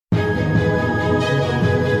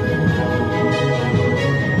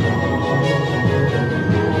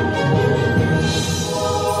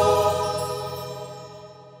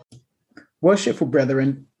Worshipful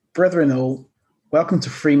brethren all, welcome to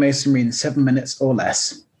Freemasonry in 7 minutes or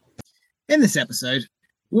less. In this episode,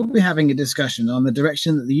 we'll be having a discussion on the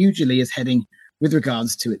direction that the UGLE is heading with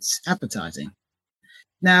regards to its advertising.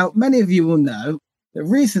 Now, many of you will know that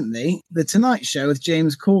recently, The Tonight Show with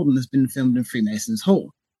James Corden has been filmed in Freemasons Hall.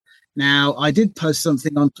 Now, I did post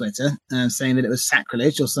something on Twitter saying that it was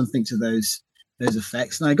sacrilege or something to those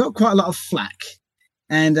effects, and I got quite a lot of flack.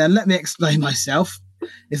 And let me explain myself.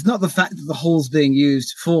 It's not the fact that the hall's being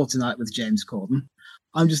used for Tonight with James Corden.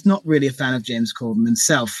 I'm just not really a fan of James Corden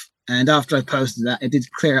himself. And after I posted that, it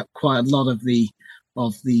did clear up quite a lot of the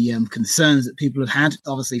concerns that people had.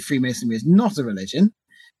 Obviously, Freemasonry is not a religion,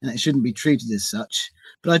 and it shouldn't be treated as such.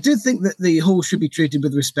 But I do think that the hall should be treated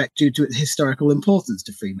with respect due to its historical importance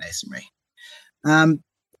to Freemasonry. The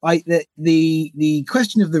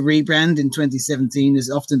question of the rebrand in 2017 has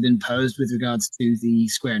often been posed with regards to the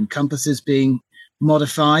square and compasses being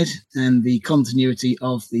modified and the continuity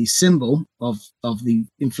of the symbol of the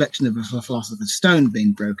inflection of a philosopher's stone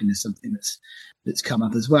being broken is something that's come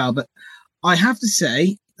up as well. But I have to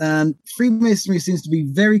say, Freemasonry seems to be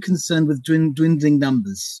very concerned with dwindling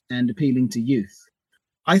numbers and appealing to youth.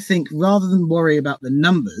 I think rather than worry about the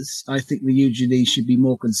numbers, I think the UGD should be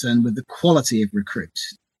more concerned with the quality of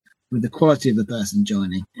recruits, with the quality of the person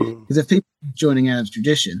joining. Because if people are joining out of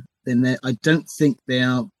tradition, then I don't think they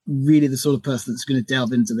are really the sort of person that's going to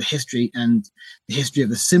delve into the history and the history of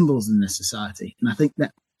the symbols in their society. And I think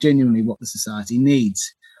that's genuinely what the society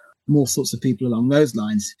needs, more sorts of people along those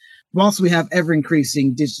lines. Whilst we have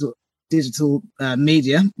ever-increasing digital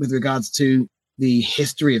media with regards to the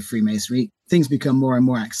history of Freemasonry, things become more and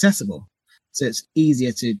more accessible. So it's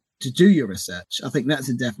easier to do your research. I think that's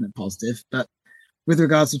a definite positive. But with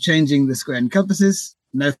regards to changing the square and compasses,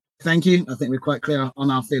 no, thank you. I think we're quite clear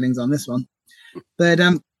on our feelings on this one. But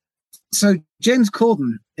so James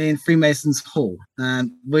Corden in Freemasons Hall,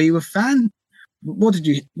 were you a fan? What did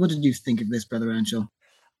you think of this, Brother Earnshaw?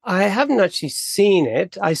 I haven't actually seen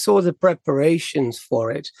it. I saw the preparations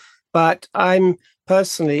for it, but I'm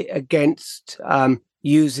personally against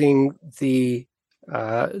using the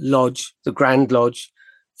lodge, the Grand Lodge,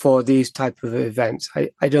 for these type of events.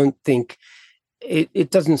 I don't think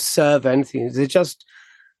it doesn't serve anything. They're just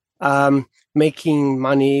making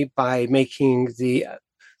money by making the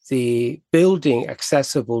building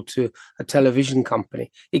accessible to a television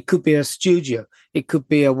company. It could be a studio. It could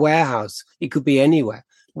be a warehouse. It could be anywhere.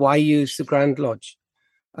 Why use the Grand Lodge?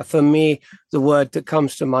 For me, the word that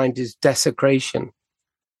comes to mind is desecration.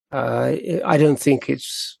 I don't think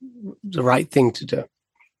it's the right thing to do.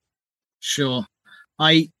 Sure.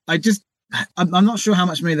 I'm not sure how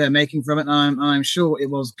much money they're making from it. I'm sure it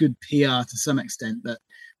was good PR to some extent, but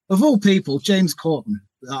of all people, James Corden.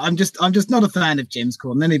 I'm just not a fan of James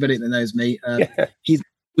Corden. Anybody that knows me, he's a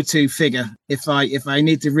go-to figure. If I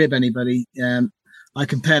need to rib anybody, I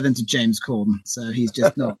compare them to James Corden. So he's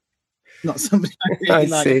just not somebody I really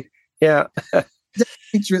like. See. Yeah.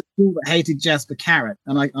 Teacher at school that hated Jasper Carrot,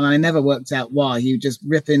 and I never worked out why. He would just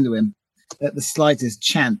rip into him at the slightest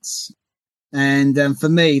chance. And for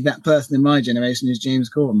me, that person in my generation is James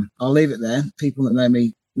Corden. I'll leave it there. People that know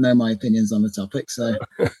me know my opinions on the topic, so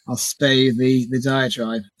I'll spare you the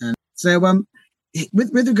diatribe. So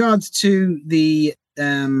with regards to the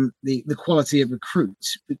quality of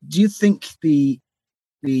recruits, do you think the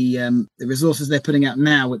resources they're putting out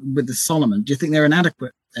now with the Solomon, do you think they're an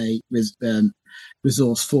adequate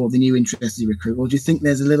resource for the new interested recruit, or do you think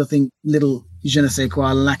there's a little je ne sais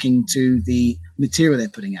quoi lacking to the material they're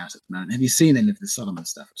putting out at the moment? Have you seen any of the Solomon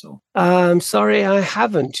stuff at all? I'm sorry, I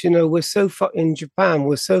haven't. We're so far in Japan.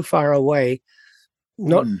 We're so far away.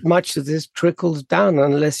 Not much of this trickles down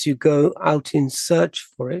unless you go out in search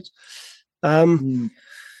for it.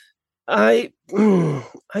 I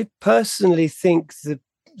personally think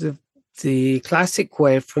the classic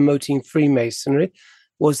way of promoting Freemasonry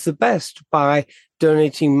was the best, by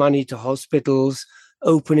donating money to hospitals,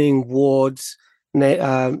 opening wards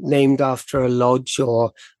named after a lodge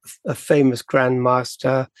or a famous Grand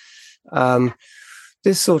Master.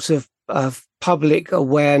 This sort of public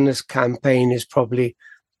awareness campaign is probably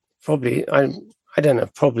I don't know,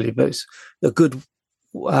 probably, but it's a good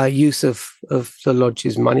use of the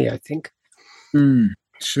lodge's money, I think.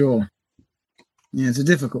 Sure. Yeah, it's a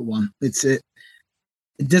difficult one.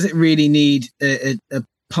 Does it really need a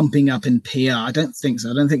pumping up in PR? I don't think so.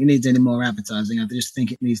 I don't think it needs any more advertising. I just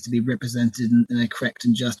think it needs to be represented in a correct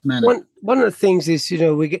and just manner. One of the things is,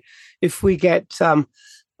 if we get a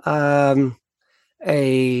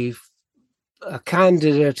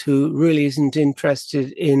candidate who really isn't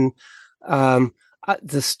interested in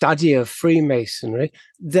the study of Freemasonry,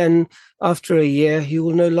 then after a year he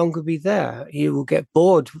will no longer be there. He will get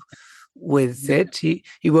bored with it. He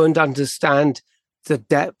won't understand the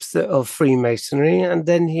depth of Freemasonry, and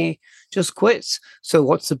then he just quits. So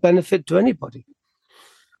what's the benefit to anybody?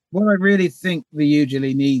 What I really think the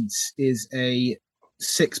usually needs is a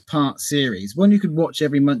 6-part series, one you could watch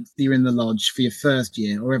every month that you're in the lodge for your first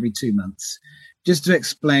year, or every 2 months, just to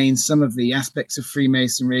explain some of the aspects of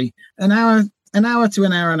Freemasonry. An hour to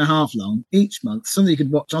an hour and a half long each month, something you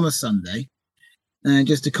could watch on a Sunday,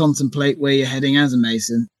 just to contemplate where you're heading as a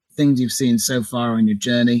Mason, things you've seen so far on your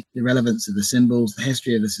journey, the relevance of the symbols, the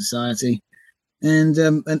history of the society, and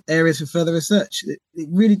areas for further research. It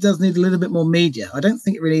really does need a little bit more media. I don't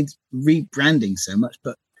think it really needs rebranding so much,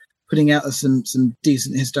 but putting out some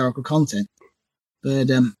decent historical content. But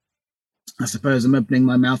I suppose I'm opening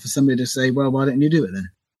my mouth for somebody to say, well, why don't you do it then?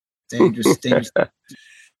 Dangerous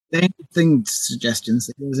thing suggestions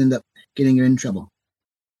that always end up getting you in trouble.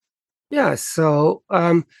 Yeah, so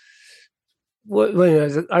I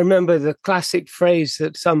remember the classic phrase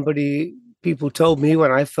that people told me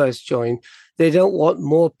when I first joined. They don't want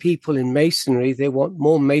more people in Masonry, they want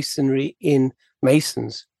more Masonry in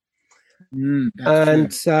Masons.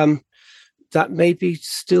 And that may be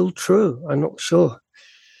still true. I'm not sure.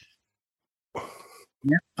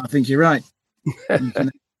 Yeah, I think you're right. You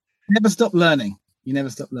can never stop learning. You never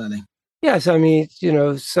stop learning. Yes, I mean,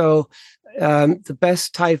 so the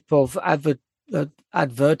best type of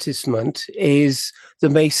advertisement is the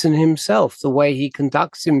Mason himself, the way he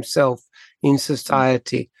conducts himself in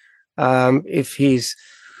society. If he's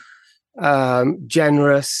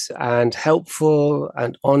generous and helpful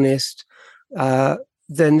and honest,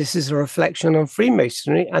 then this is a reflection on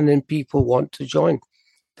Freemasonry, and then people want to join.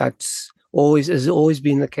 Has always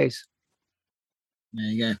been the case. There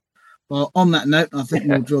you go. Well, on that note, I think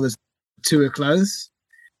we'll draw this to a close.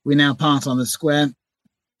 We now part on the square,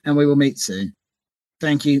 and we will meet soon.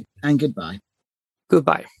 Thank you, and goodbye.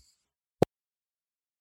 Goodbye.